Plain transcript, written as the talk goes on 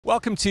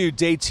Welcome to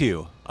day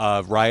 2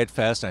 of Riot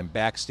Fest. I'm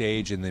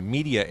backstage in the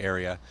media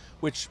area,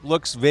 which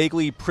looks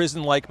vaguely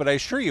prison-like, but I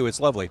assure you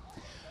it's lovely.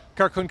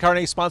 Carcon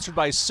Carne, sponsored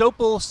by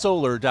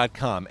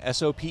SopelSolar.com,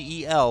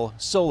 S-O-P-E-L,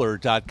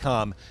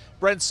 Solar.com.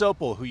 Brent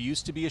Sopel, who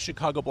used to be a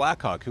Chicago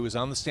Blackhawk, who was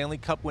on the Stanley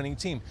Cup winning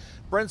team.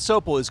 Brent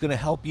Sopel is going to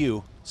help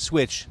you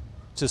switch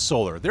to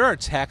solar. There are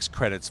tax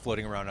credits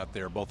floating around up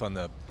there, both on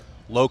the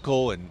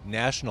local and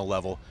national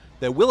level,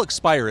 that will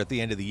expire at the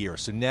end of the year.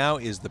 So now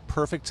is the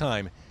perfect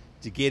time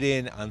to get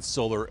in on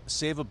solar,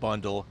 save a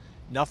bundle,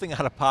 nothing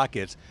out of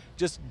pocket.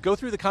 Just go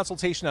through the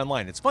consultation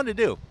online. It's fun to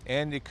do,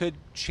 and it could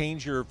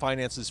change your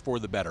finances for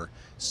the better.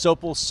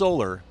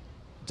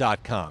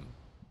 SopelSolar.com.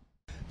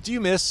 Do you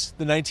miss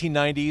the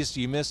 1990s?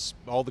 Do you miss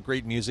all the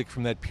great music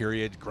from that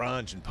period,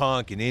 grunge and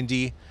punk and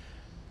indie?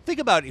 Think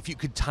about if you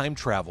could time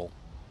travel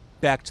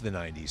back to the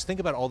 90s.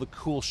 Think about all the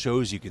cool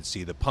shows you could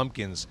see, the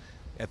Pumpkins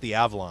at the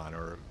Avalon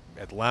or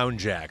at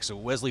Lounge Jacks,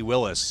 or Wesley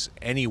Willis,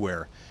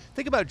 anywhere.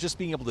 Think about just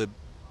being able to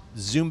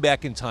zoom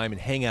back in time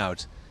and hang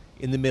out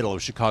in the middle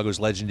of Chicago's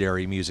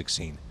legendary music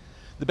scene.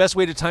 The best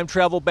way to time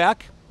travel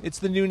back? It's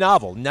the new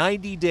novel,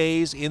 90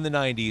 Days in the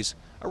 90s,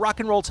 a rock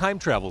and roll time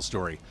travel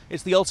story.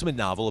 It's the ultimate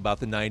novel about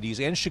the 90s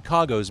and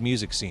Chicago's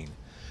music scene.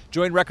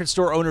 Join record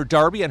store owner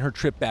Darby on her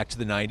trip back to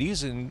the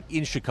 90s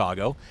in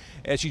Chicago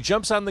as she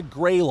jumps on the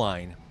gray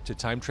line to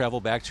time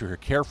travel back to her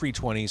carefree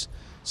 20s,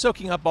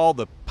 soaking up all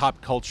the pop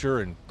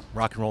culture and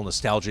rock and roll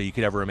nostalgia you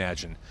could ever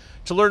imagine.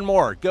 To learn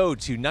more, go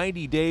to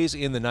 90 Days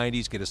in the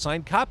 90s. Get a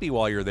signed copy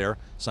while you're there,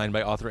 signed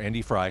by author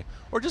Andy Fry,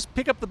 or just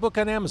pick up the book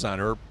on Amazon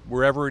or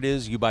wherever it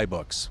is you buy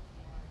books.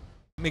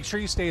 Make sure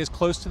you stay as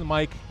close to the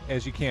mic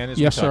as you can.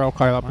 Yes, sir. I'll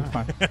call up.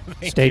 Fine.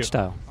 Stage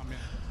style.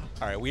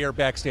 All right, we are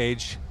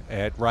backstage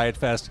at Riot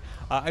Fest.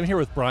 I'm here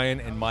with Brian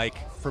and Mike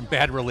from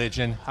Bad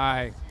Religion.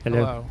 Hi.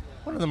 Hello.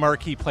 One of the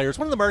marquee players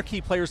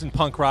in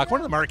punk rock, one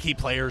of the marquee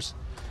players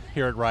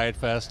here at Riot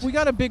Fest. We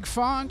got a big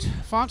font.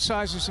 Font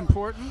size is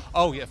important.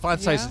 Oh, yeah, font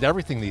size is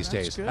everything these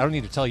days. Good. I don't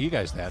need to tell you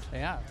guys that.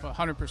 Yeah,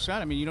 100%.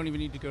 I mean, you don't even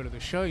need to go to the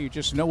show. You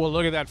just know, well,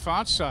 look at that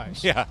font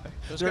size. Yeah.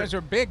 Those guys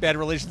are big. Bad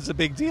Religion's a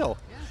big deal.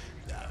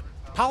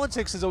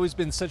 Politics has always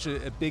been such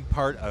a big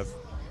part of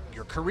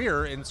your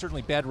career, and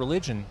certainly Bad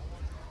Religion.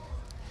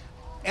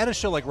 At a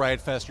show like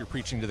Riot Fest, you're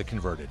preaching to the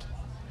converted.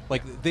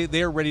 Like,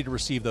 they're ready to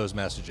receive those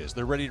messages.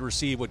 They're ready to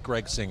receive what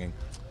Greg's singing.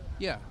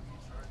 Yeah.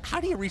 How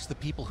do you reach the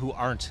people who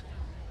aren't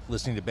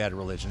listening to Bad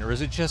Religion, or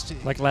is it just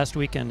Like last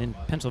weekend in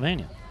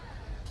Pennsylvania.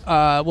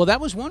 Well, that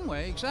was one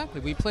way,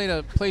 exactly. We played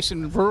a place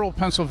in rural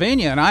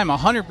Pennsylvania, and I'm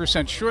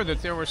 100% sure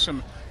that there were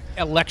some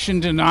election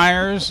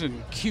deniers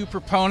and Q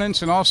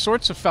proponents and all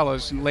sorts of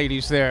fellas and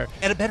ladies there.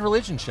 at a Bad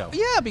Religion show?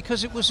 Yeah,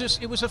 because it was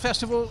a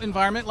festival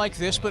environment like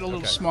this, but a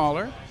little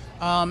smaller,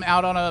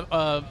 out on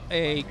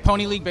a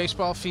Pony League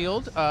baseball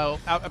field,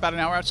 out about an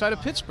hour outside of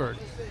Pittsburgh,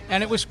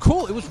 and it was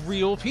cool. It was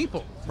real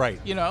people,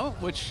 Right. You know,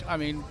 which I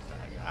mean,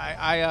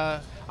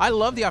 I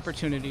love the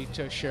opportunity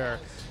to share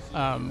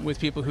with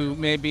people who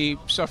may be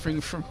suffering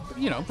from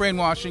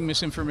brainwashing,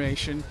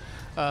 misinformation,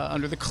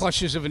 under the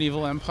clutches of an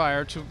evil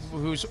empire,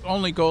 whose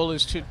only goal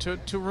is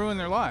to ruin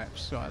their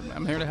lives. So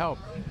I'm here to help.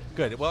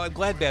 Good. Well, I'm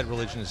glad Bad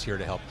Religion is here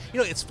to help. You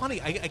know, it's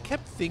funny. I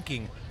kept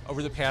thinking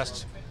over the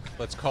past,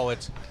 let's call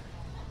it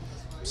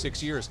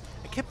 6 years,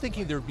 I kept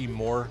thinking there would be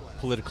more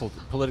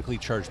politically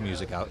charged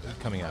music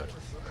coming out.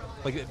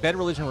 Like, Bad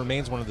Religion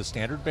remains one of the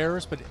standard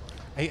bearers, but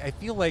I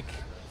feel like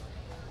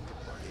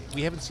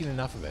we haven't seen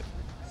enough of it.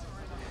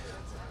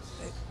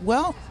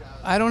 Well,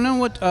 I don't know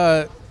what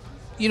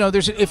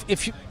there's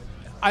if you,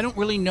 I don't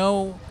really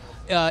know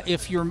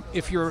if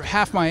you're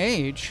half my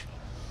age,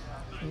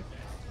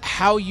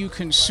 how you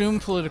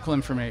consume political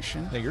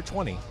information. Now, you're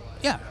 20.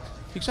 Yeah,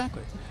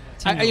 exactly.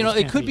 Teenagers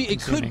It can't could be be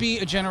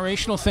consuming. a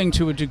generational thing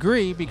to a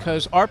degree,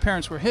 because our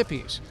parents were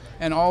hippies,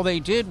 and all they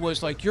did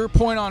was like, your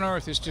point on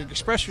earth is to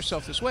express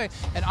yourself this way.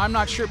 And I'm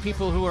not sure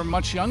people who are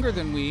much younger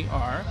than we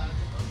are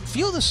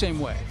feel the same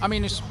way. I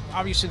mean, it's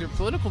obviously their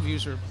political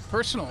views are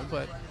personal,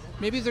 but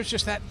maybe there's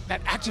just that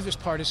activist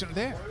part isn't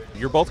there.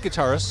 You're both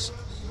guitarists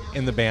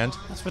in the band.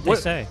 That's what they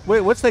say.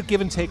 Wait, what's that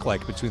give and take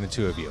like between the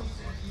two of you?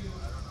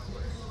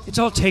 It's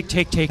all take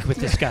with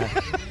this guy.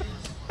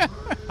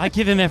 I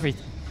give him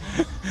everything.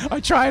 I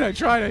tried.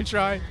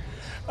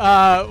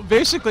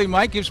 Basically,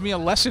 Mike gives me a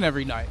lesson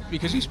every night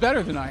because he's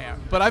better than I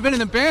am. But I've been in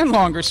the band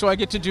longer, so I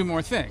get to do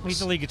more things. He's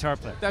the lead guitar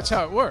player. That's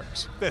how it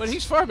works. But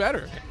he's far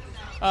better.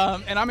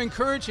 And I'm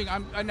encouraging.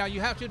 Now,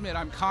 you have to admit,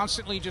 I'm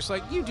constantly just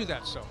like, you do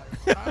that solo.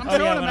 I'm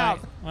throwing him out.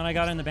 When I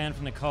got in the band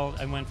from the Cult,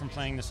 I went from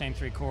playing the same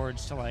 3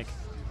 chords to like,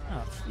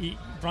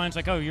 Brian's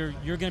like, oh, you're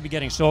going to be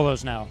getting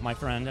solos now, my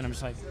friend. And I'm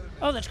just like,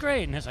 oh, that's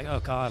great. And it's like, oh,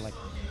 God, like,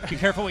 be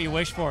careful what you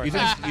wish for. You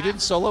didn't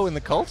solo in the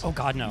Cult? Oh,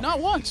 God, no.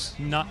 Not once.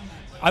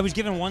 I was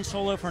given one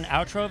solo for an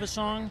outro of a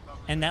song,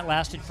 and that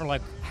lasted for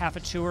like half a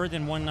tour.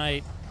 Then one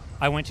night,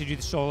 I went to do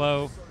the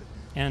solo,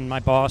 and my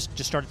boss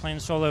just started playing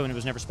the solo, and it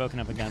was never spoken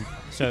of again.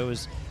 So it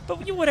was,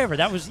 but whatever.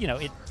 That was,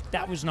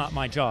 that was not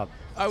my job.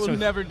 I will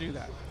never do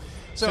that.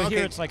 So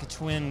here it's like a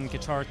twin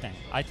guitar thing,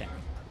 I think.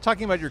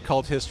 Talking about your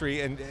Cult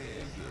history, and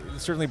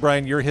certainly,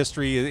 Brian, your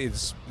history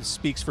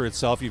speaks for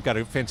itself. You've got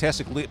a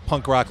fantastic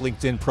punk rock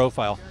LinkedIn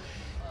profile.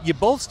 You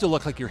both still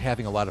look like you're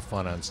having a lot of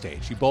fun on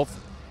stage.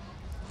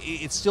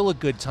 It's still a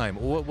good time.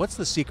 What's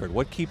the secret?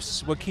 What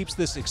keeps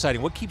this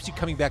exciting? What keeps you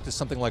coming back to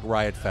something like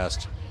Riot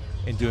Fest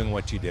and doing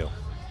what you do?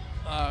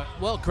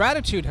 Well,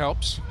 gratitude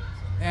helps,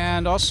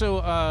 and also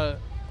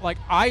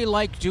I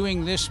like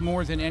doing this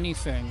more than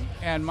anything,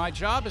 and my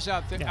job is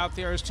out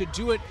there is to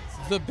do it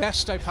the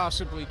best I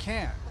possibly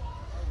can,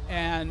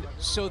 and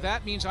so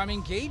that means I'm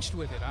engaged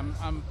with it.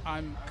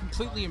 I'm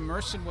completely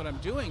immersed in what I'm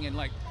doing, and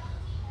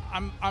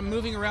I'm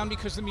moving around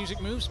because the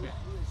music moves me,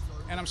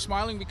 and I'm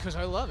smiling because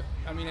I love it.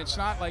 I mean, it's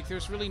not like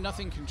there's really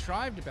nothing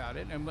contrived about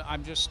it, and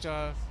I'm just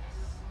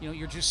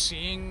you're just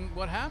seeing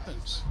what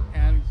happens,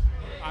 and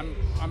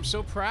I'm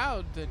so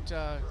proud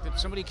that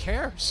somebody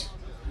cares.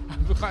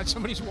 I'm glad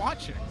somebody's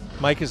watching.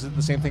 Mike, is it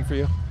the same thing for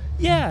you?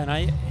 Yeah,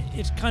 and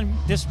it's kind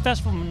of, this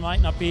festival might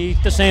not be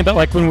the same, but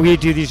like when we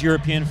do these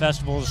European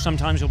festivals,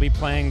 sometimes you'll be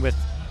playing with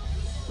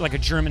like a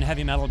German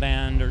heavy metal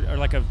band or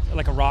like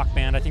a rock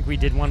band. I think we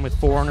did one with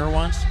Foreigner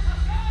once.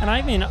 And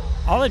I mean,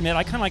 I'll admit,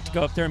 I kind of like to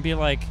go up there and be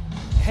like,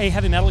 hey,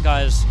 heavy metal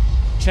guys,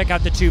 check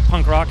out the two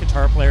punk rock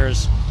guitar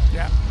players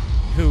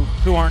who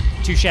aren't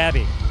too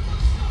shabby.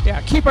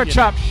 Yeah, keep our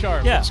chops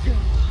sharp. Yeah. That's good.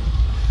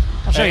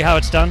 I'll show you how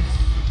it's done.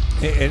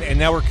 And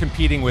now we're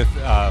competing with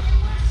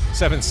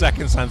 7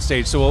 seconds on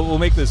stage, so we'll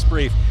make this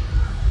brief.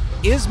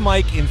 Is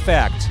Mike, in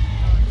fact,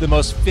 the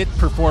most fit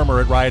performer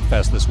at Riot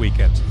Fest this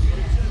weekend?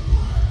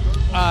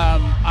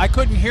 I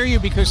couldn't hear you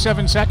because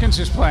 7 seconds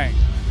is playing.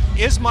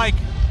 Is Mike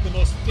the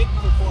most fit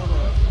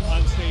performer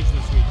on stage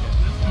this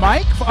weekend?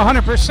 Mike,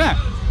 100%.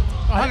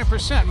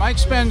 100%. Mike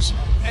spends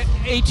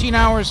 18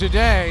 hours a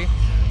day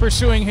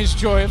pursuing his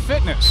joy of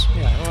fitness.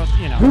 Yeah, well,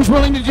 Who's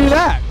willing to do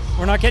that?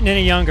 We're not getting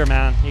any younger,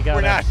 man.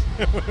 We're not.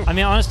 I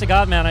mean, honest to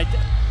God, man,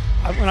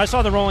 when I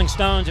saw the Rolling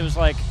Stones, it was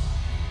like,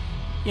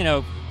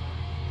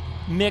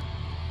 Mick,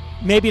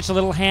 maybe it's a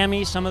little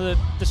hammy, some of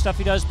the stuff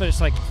he does, but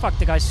it's like, fuck,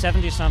 the guy's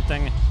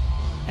 70-something,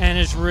 and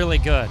it's really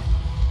good.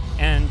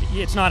 And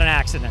it's not an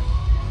accident.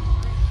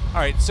 All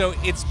right, so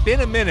it's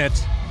been a minute.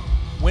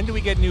 When do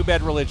we get New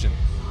Bad Religion?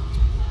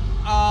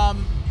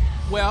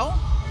 Well,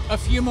 a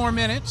few more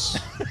minutes,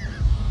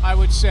 I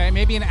would say,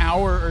 maybe an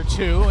hour or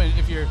two, and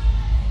if you're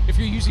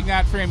using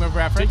that frame of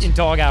reference. In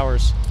dog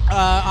hours.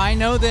 I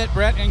know that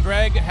Brett and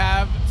Greg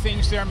have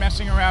things they're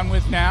messing around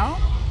with now,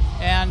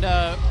 and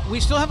we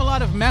still have a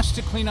lot of mess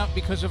to clean up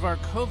because of our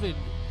COVID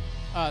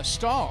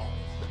stall,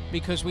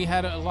 because we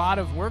had a lot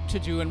of work to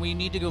do, and we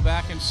need to go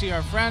back and see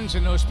our friends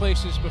in those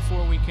places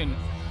before we can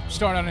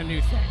start on a new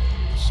thing.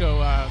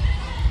 So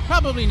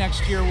probably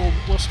next year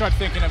we'll start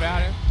thinking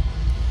about it.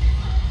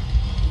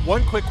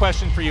 One quick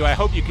question for you. I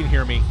hope you can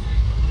hear me.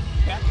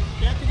 Back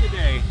in the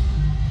day,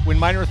 when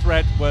Minor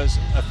Threat was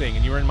a thing,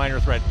 and you were in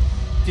Minor Threat,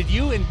 did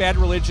you and Bad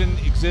Religion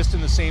exist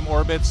in the same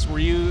orbits? Were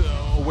you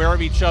aware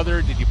of each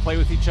other? Did you play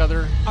with each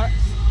other?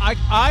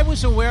 I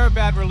was aware of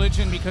Bad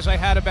Religion because I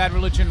had a Bad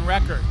Religion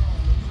record.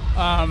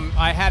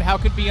 I had How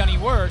Could Be Any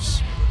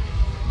Worse,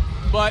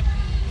 but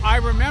I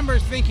remember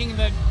thinking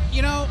that,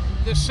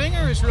 the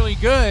singer is really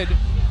good,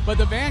 but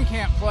the band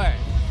can't play.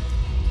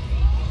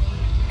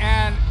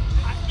 And,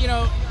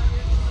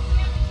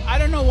 I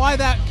don't know why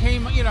that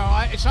came,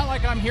 it's not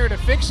like I'm here to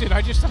fix it.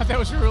 I just thought that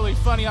was a really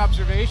funny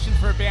observation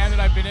for a band that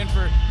I've been in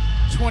for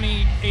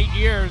 28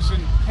 years.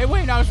 And, hey,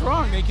 wait, I was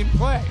wrong. They can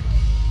play.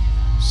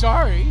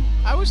 Sorry.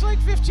 I was like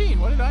 15.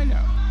 What did I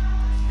know?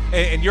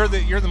 And you're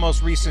the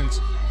most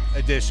recent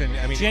addition.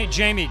 I mean,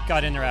 Jamie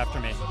got in there after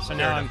me. So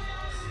now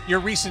you're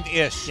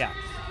recent-ish. Yeah.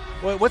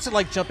 Well, what's it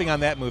like jumping on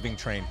that moving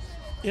train?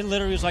 It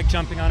literally was like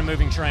jumping on a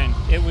moving train.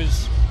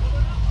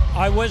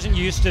 I wasn't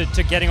used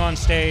to getting on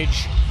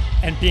stage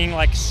and being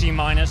like C-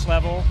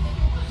 level,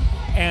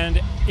 and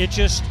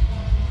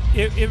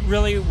it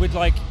really would,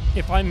 like,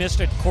 if I missed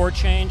a chord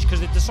change,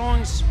 because the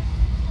songs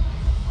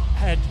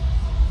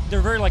they're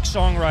very like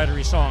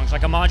songwritery songs.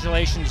 Like a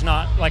modulation's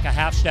not like a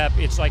half step,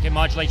 it's like it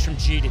modulates from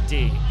G to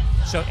D,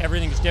 so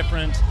everything's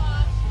different.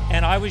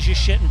 And I was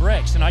just shitting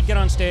bricks, and I'd get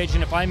on stage,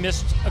 and if I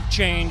missed a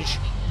change,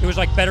 it was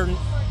like better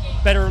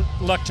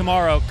luck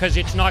tomorrow, because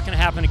it's not going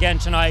to happen again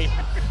tonight.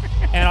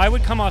 And I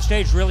would come off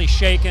stage really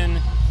shaken,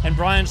 and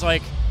Brian's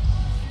like,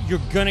 you're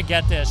going to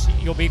get this,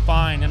 you'll be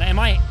fine. And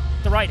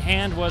the right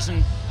hand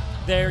wasn't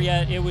there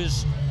yet. It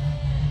was,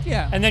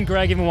 yeah. And then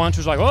Greg even once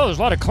was like, oh, there's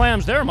a lot of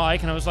clams there,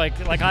 Mike. And I was like,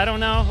 I don't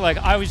know. Like,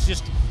 I was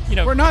just,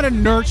 We're not a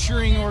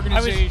nurturing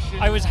organization.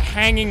 I was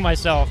hanging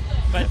myself.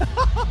 But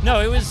no,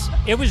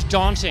 it was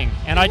daunting.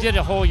 And I did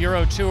a whole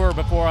Euro tour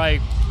before I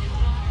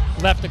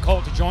left the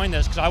cult to join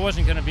this, because I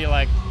wasn't going to be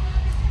like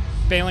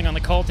bailing on the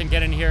cult and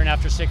get in here, and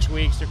after 6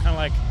 weeks they're kind of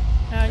like,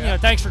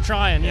 thanks for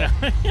trying. Yeah.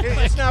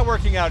 It's not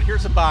working out.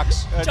 Here's a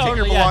box. Take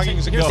your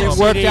belongings and go home. It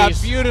worked out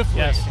beautifully.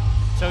 Yes.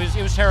 So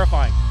it was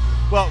terrifying.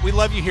 Well, we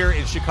love you here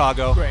in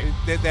Chicago. Great.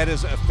 That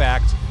is a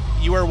fact.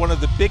 You are one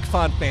of the big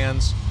font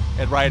bands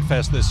at Riot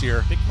Fest this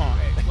year. Big font.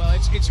 Well,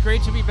 it's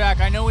great to be back.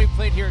 I know we've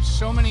played here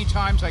so many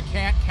times I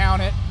can't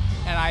count it,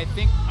 and I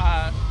think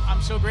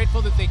I'm so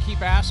grateful that they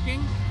keep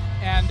asking.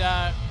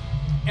 And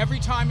every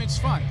time it's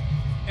fun.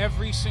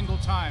 Every single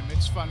time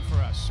it's fun for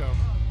us. So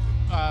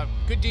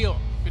good deal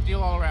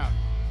all around.